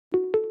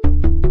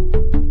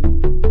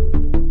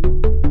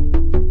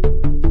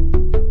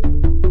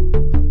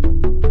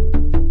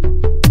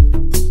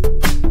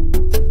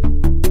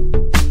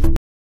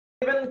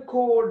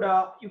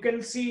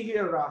can see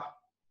here,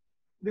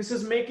 this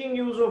is making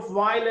use of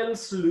while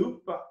else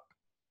loop,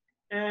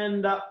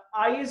 and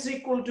I is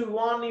equal to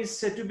 1 is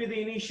said to be the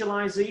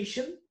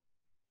initialization.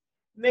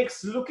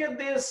 Next, look at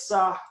this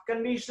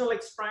conditional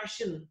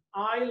expression,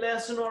 I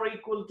less than or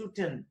equal to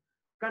 10.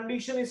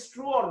 Condition is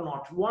true or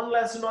not? 1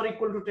 less than or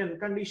equal to 10,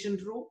 condition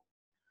true.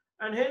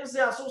 And hence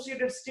the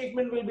associated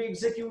statement will be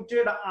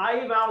executed,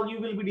 I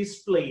value will be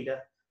displayed.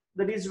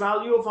 That is,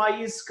 value of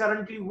I is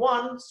currently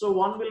 1, so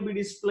 1 will be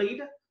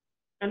displayed.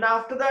 And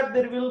after that,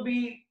 there will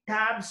be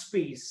tab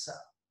space.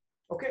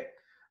 Okay.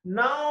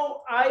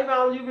 Now, I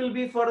value will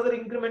be further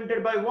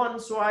incremented by 1,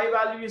 so I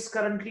value is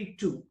currently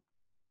 2.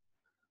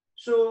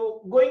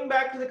 So going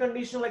back to the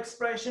conditional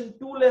expression,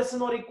 2 less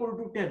than or equal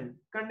to 10,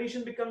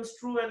 condition becomes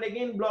true, and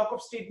again block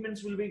of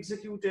statements will be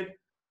executed,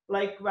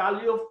 like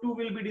value of 2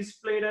 will be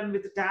displayed, and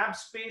with the tab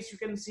space you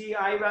can see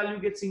I value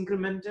gets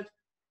incremented.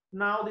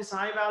 Now this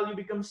I value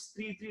becomes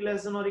 3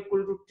 less than or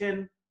equal to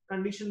 10,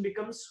 condition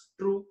becomes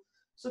true.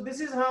 So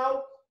this is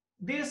how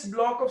this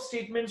block of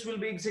statements will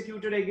be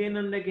executed again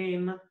and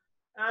again,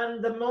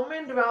 and the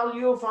moment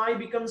value of I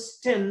becomes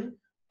 10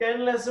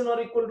 less than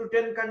or equal to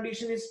 10,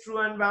 condition is true,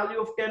 and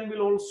value of 10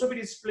 will also be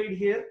displayed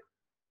here.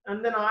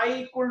 And then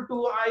I equal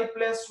to I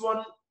plus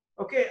 1,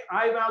 okay,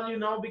 I value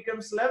now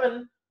becomes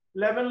 11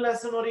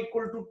 less than or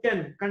equal to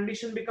 10,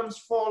 condition becomes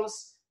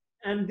false,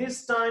 and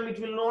this time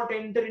it will not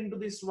enter into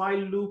this while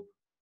loop,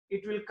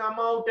 it will come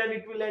out and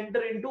it will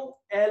enter into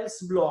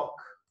else block.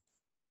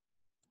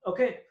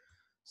 Okay,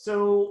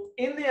 so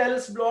in the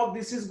else block,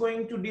 this is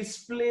going to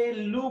display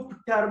loop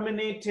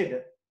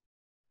terminated.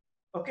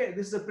 Okay,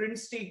 this is a print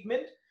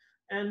statement,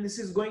 and this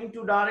is going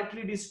to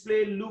directly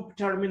display loop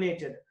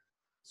terminated.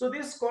 So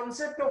this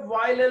concept of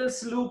while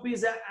else loop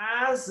is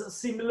as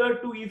similar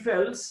to if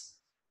else,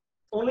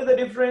 only the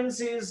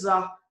difference is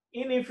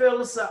in if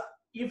else,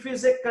 if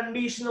is a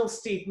conditional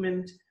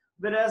statement,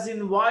 whereas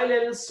in while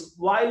else,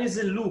 while is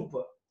a loop.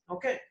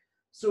 Okay,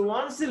 so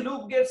once the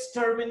loop gets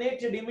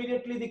terminated,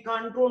 immediately the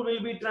control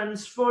will be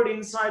transferred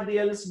inside the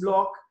else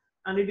block,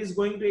 and it is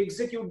going to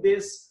execute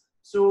this.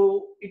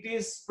 So it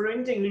is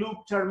printing loop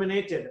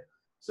terminated.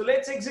 So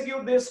let's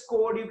execute this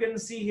code. You can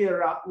see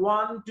here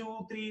 1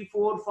 2 3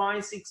 4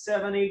 5 6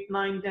 7 8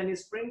 9 10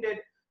 is printed,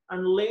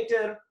 and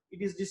later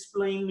it is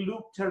displaying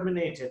loop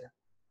terminated.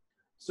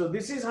 So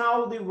this is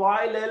how the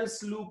while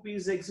else loop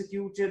is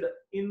executed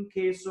in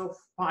case of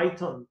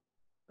Python.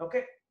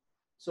 Okay,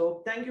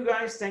 so thank you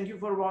guys, thank you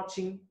for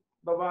watching.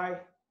 Bye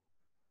bye.